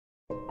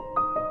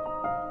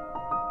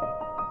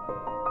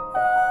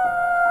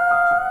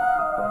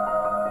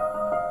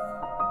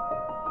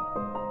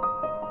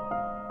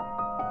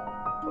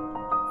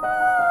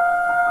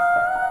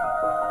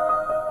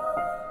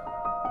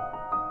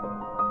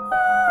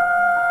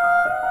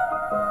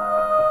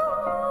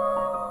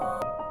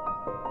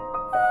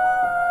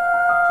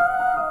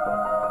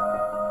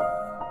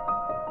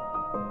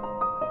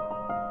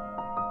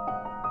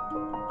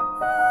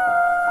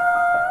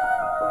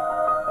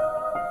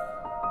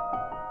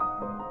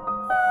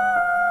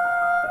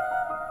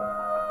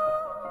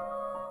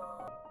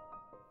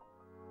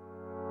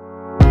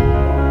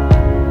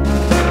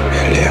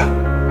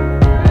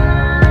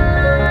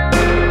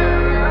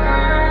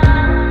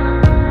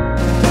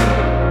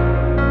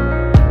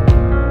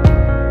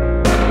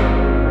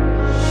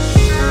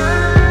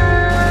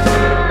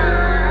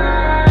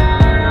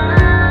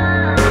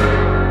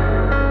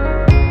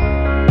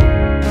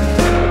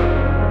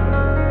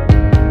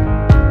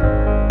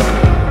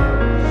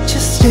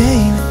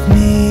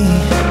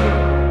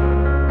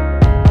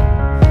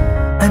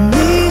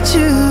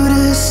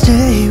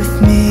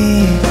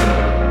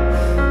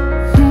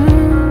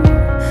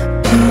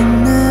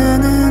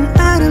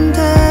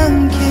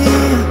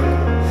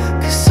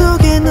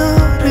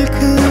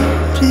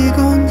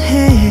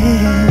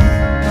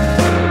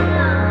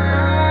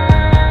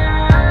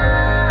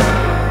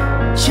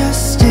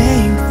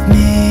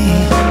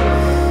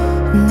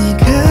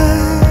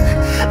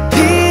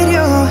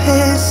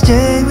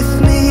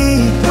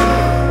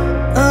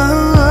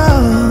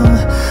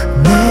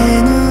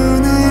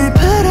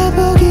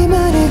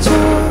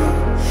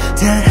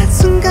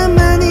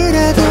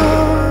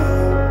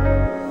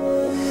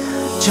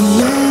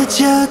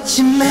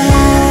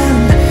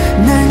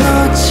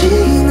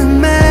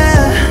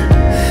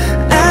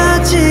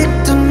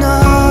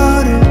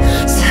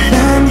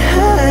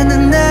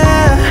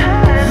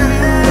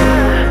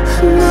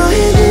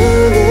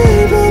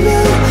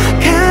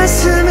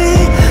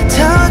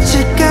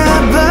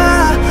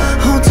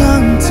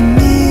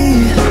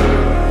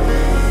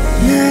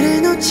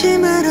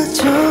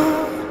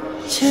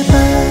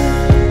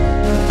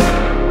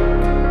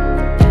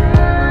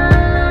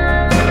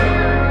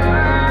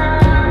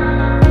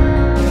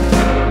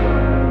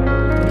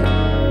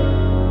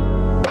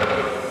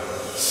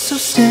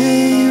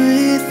stay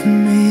with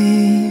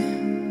me.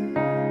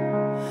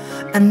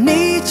 I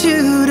need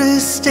you to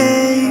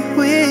stay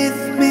with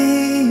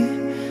me.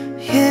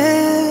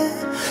 Yeah.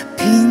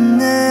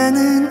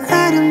 빛나는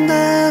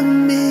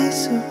아름다운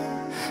미소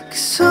그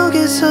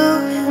속에서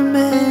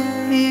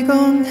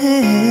헤매이곤 해.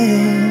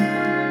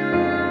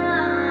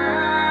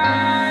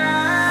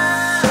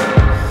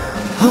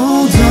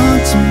 Hold on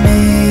to me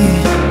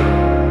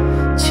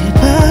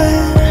제발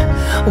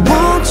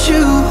Won't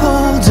you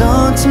hold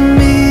on to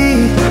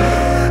me.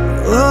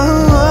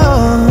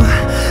 oh,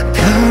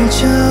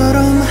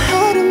 별처럼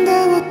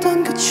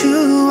아름다웠던 그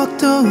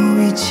추억도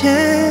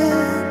이제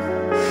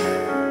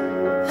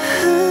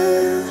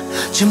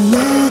좀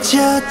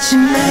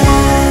늦었지만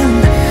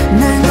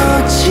날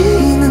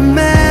놓지는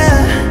마.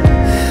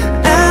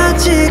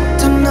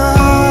 아직도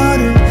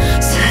너를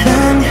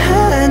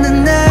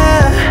사랑하는 나.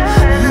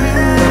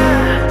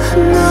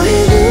 너의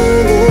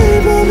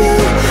눈을 보면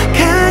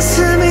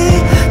가슴이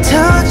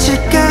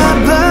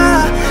터질까봐.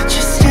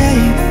 Just stay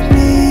with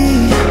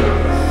me.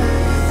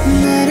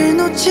 나를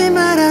놓지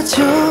말아줘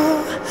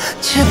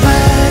제발.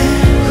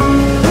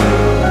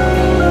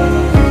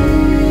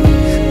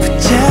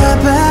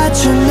 붙잡아줘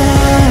날.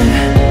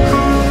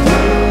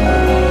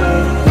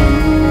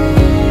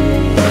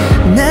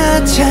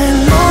 나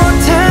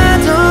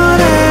잘못하더라도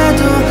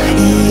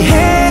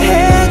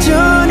이해해줘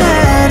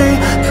나를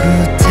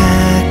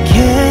부탁해.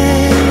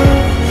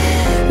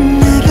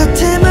 내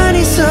곁에만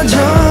있어줘.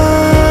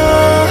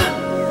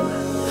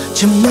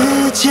 좀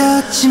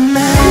늦었지만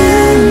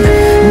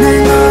날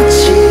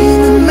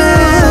놓지는 마.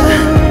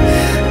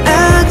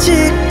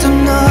 아직도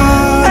너를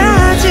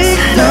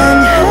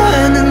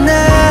사랑하는 나.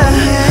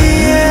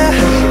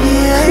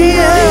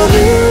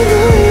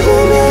 눈을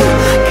보면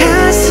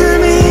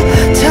가슴이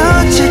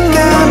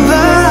터질까봐.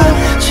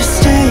 Just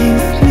stay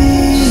with me.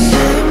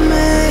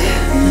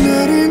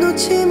 나를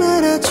놓지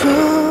말아줘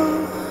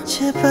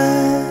제발.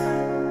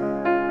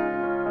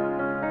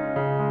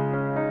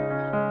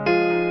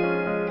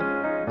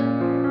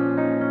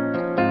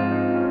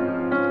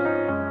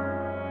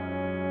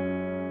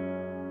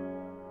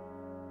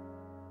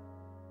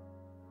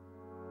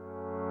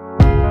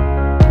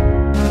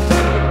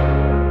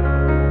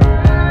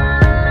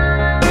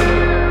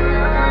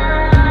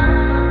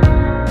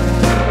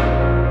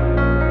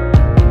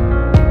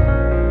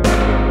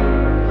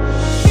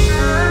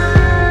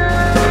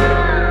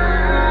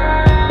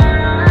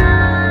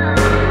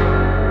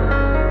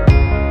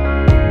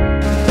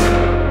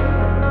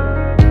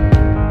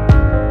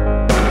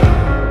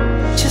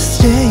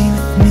 Stay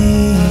with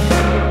me.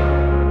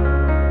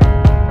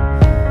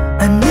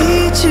 I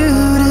need you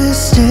to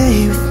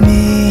stay with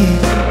me.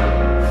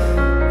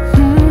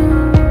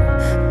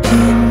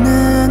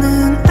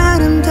 빛나는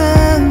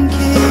아름다운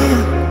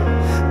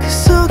기억 그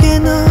속에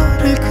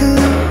너를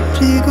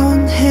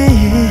그리곤 해.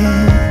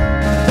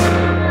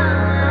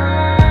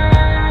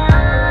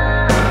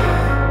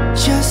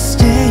 Just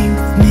stay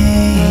with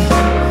me.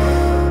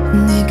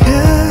 네가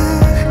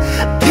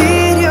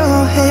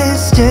필요해.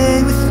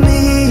 Stay with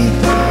me.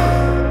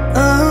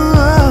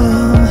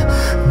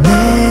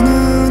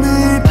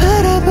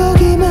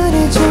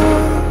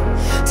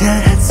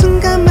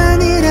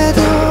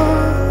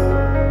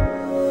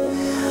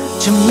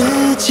 좀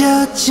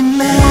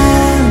늦었지만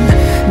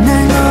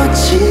날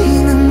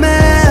놓지는 마.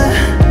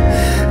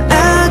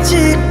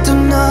 아직도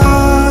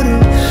너를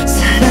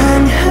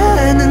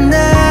사랑하는 나.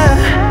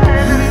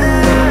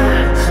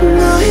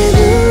 너의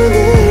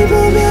눈을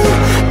보면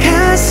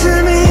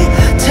가슴이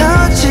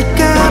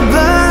터질까봐.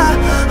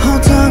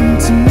 Hold on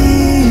to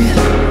me.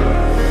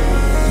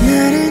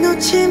 나를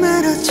놓지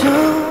말아줘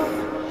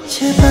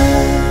제발.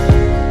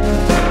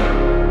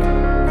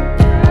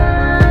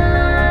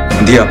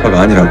 네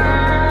아빠가 아니라고.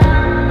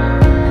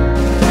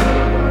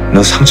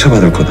 너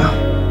상처받을 거다.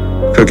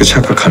 그렇게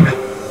착각하면.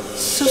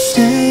 So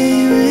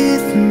stay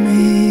with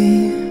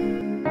me.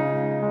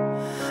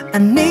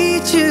 I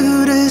need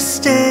you to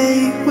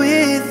stay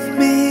with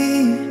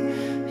me.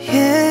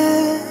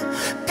 Yeah.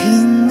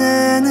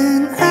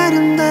 빛나는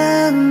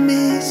아름다운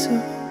미소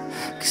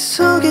그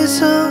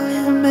속에서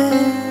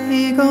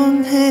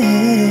헤매이곤 해.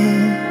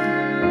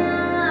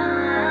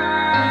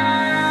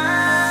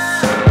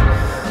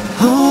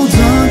 Hold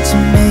on to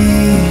me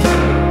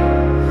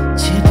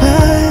제발.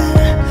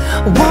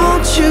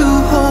 Won't you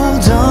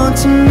hold on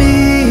to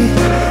me.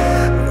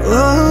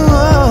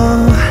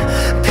 oh,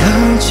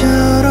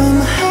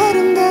 별처럼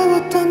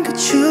아름다웠던 그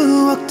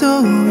추억도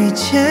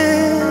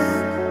이제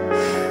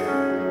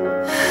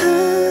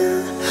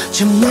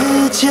좀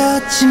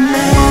늦었지만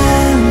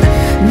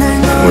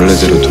날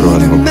원래대로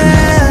돌아가는 놓지는 마.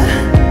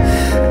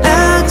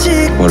 것뿐이야.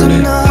 아직도 원래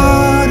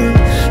너를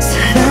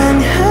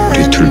사랑하는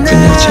우리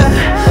둘뿐이었지 않나.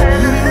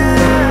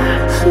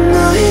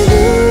 너의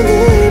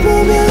눈을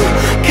보면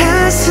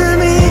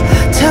가슴이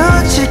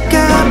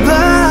터질까봐.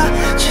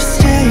 Just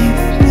stay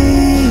with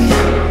me.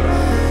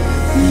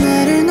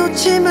 나를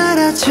놓지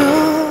말아줘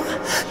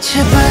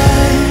제발.